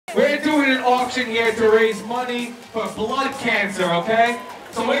auction here to raise money for blood cancer, okay?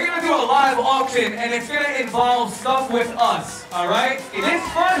 So we're gonna do a live auction, and it's gonna involve stuff with us, all right? This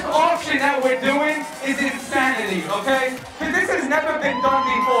first auction that we're doing is insanity, okay? Because this has never been done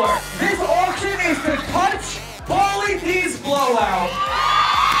before. This auction is to touch Pauly D's blowout.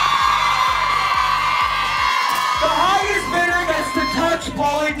 The highest bidder gets to touch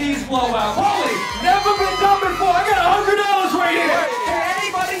Pauly D's blowout. Pauly, never been done before. I got $100 right here. Can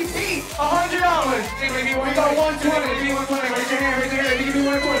anybody beat $100? We got 120. Give me 120. Raise your hand. Raise your hand. Give me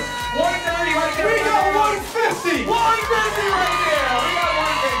 120. 130 right there. We got 150. 150 right there. We got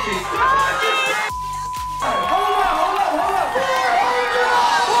 150. Hold up.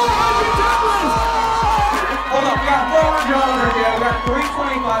 400 dollars. Hold up. We got $400 right there. We got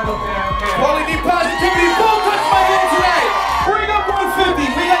 325 up there. Okay. Pauly D positivity. Full touch my hand today. Bring up 150.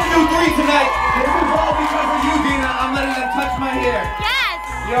 We got to do 3 tonight. This is all because of you, Deena. I'm letting them touch my hair. Yes.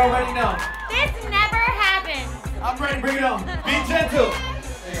 You already know. This never happens. I'm ready. Bring it on. Be gentle.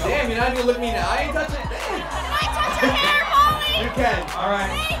 Damn, you're not even looking me in the eye. I ain't touching it. Can I touch your hair, Pauly? You can. All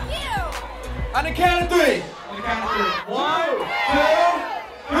right. Thank you. On the count of 3. On the count of 3. 1, 2,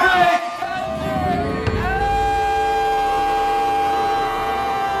 3.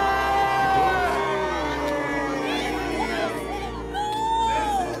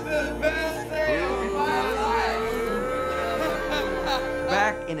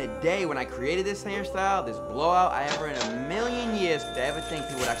 Back in the day when I created this hairstyle, this blowout, I ever in a million years to ever think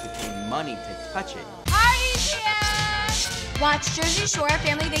people would actually pay money to touch it. Party's here! Watch Jersey Shore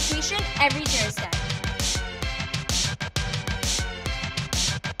Family Vacation every Thursday.